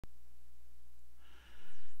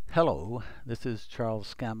Hello, this is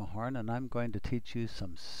Charles Scamahorn, and I'm going to teach you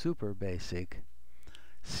some super basic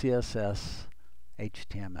CSS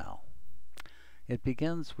HTML. It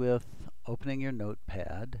begins with opening your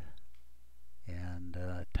Notepad and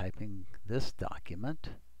typing this document.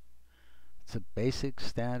 It's a basic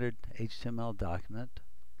standard HTML document.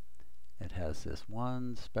 It has this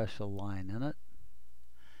one special line in it,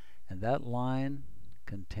 and that line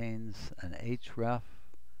contains an href,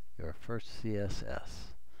 your first CSS.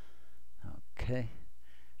 Okay,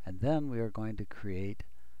 and then we are going to create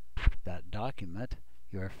that document,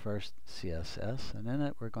 your first CSS, and in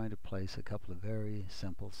it we're going to place a couple of very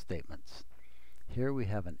simple statements. Here we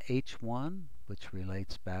have an H1, which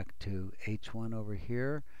relates back to H1 over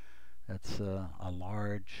here. That's a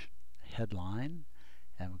large headline,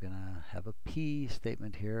 and we're going to have a P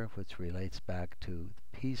statement here, which relates back to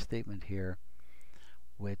the P statement here,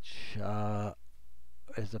 which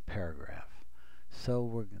is a paragraph.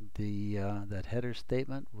 So that header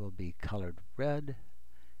statement will be colored red,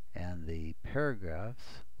 and the paragraphs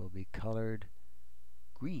will be colored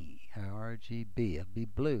green, RGB. It'll be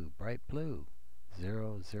blue, bright blue,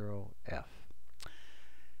 00F.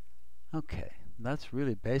 Okay, that's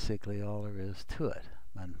really basically all there is to it.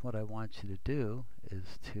 And what I want you to do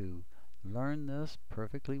is to learn this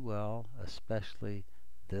perfectly well, especially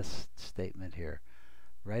this statement here.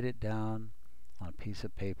 Write it down on a piece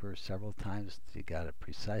of paper several times until you got it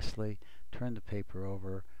precisely. Turn the paper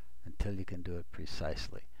over until you can do it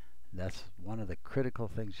precisely. That's one of the critical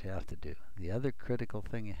things you have to do. The other critical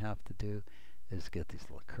thing you have to do is get these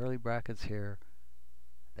little curly brackets here,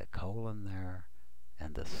 the colon there,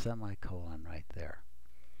 and the semicolon right there.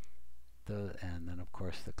 And then of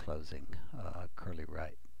course the closing curly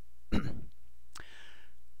right.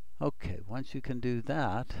 Okay, once you can do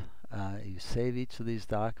that, you save each of these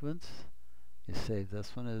documents. You save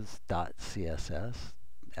this one as .css.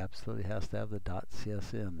 Absolutely has to have the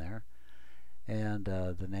 .css in there, and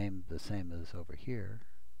the name the same as over here.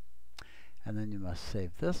 And then you must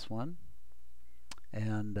save this one,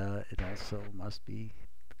 and it also must be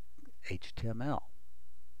HTML.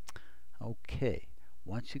 Okay,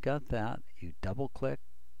 once you got that, you double click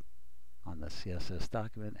on the CSS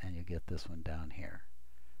document and you get this one down here.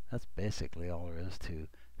 That's basically all there is to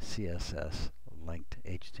CSS linked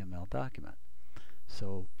HTML document.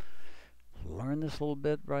 So learn this little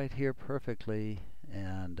bit right here perfectly,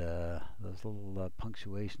 and those little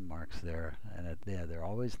punctuation marks there, and they're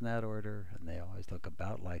always in that order, and they always look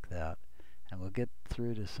about like that. And we'll get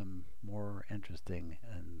through to some more interesting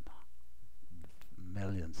and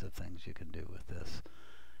millions of things you can do with this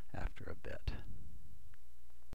after a bit.